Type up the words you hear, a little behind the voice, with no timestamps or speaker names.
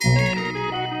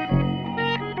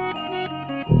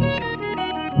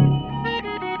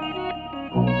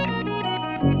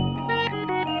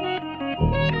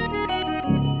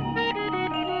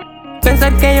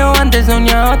saber que yo antes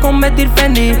soñaba con vestir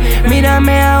Fendi.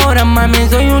 Mírame ahora, mami,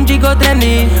 soy un chico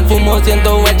trendy. Fumo 100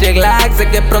 Welche Glax, sé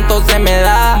que pronto se me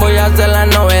da. Voy a hacer la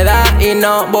novedad y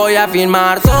no voy a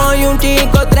firmar. Soy un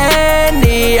chico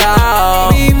trendy,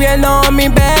 viviendo mi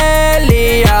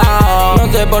peli.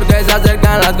 No sé por qué se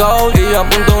acercan las goals y yo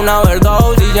apunto una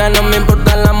overdose. Y ya no me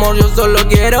importa el amor, yo solo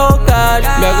quiero cash.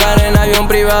 Viajar en avión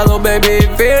privado, baby,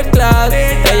 first class.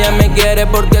 Ella me quiere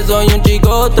porque soy un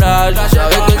chico trash.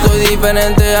 Sabe que soy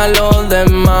diferente a los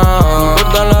demás. No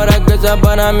importa la hora que sea,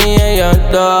 para mí ella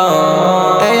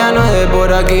está. Ella no es de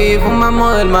por aquí,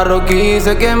 fumamos del marroquí.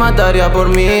 Sé que mataría por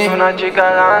mí, es una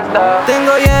chica gangsta.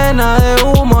 Tengo llena de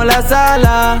humo la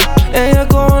sala. Ella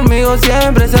conmigo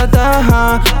siempre se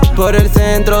ataja. Por el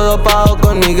centro dopado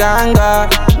con mi ganga.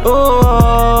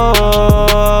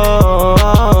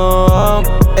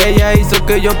 Ella hizo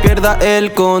que yo pierda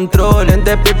el control.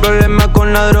 Entendí problemas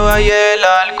con la droga y el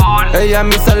alcohol. Ella es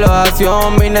mi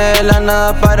salvación, vine de la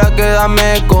nada para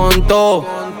quedarme con todo.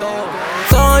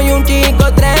 Soy un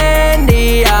chico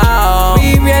trendy,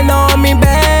 viviendo mi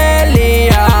peli.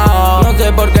 No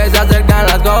sé por qué se acercan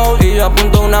las goals y yo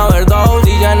apunto una overdose.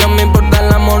 Y ya no me importa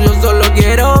el amor, yo solo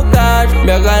quiero cash.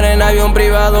 Viajar en avión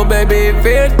privado, baby,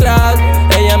 first class.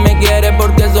 Ella me quiere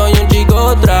porque soy un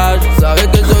chico trash. Sabe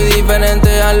que soy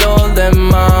diferente a los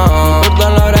demás. No importa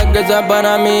la hora que sea,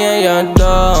 para mí ella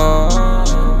está.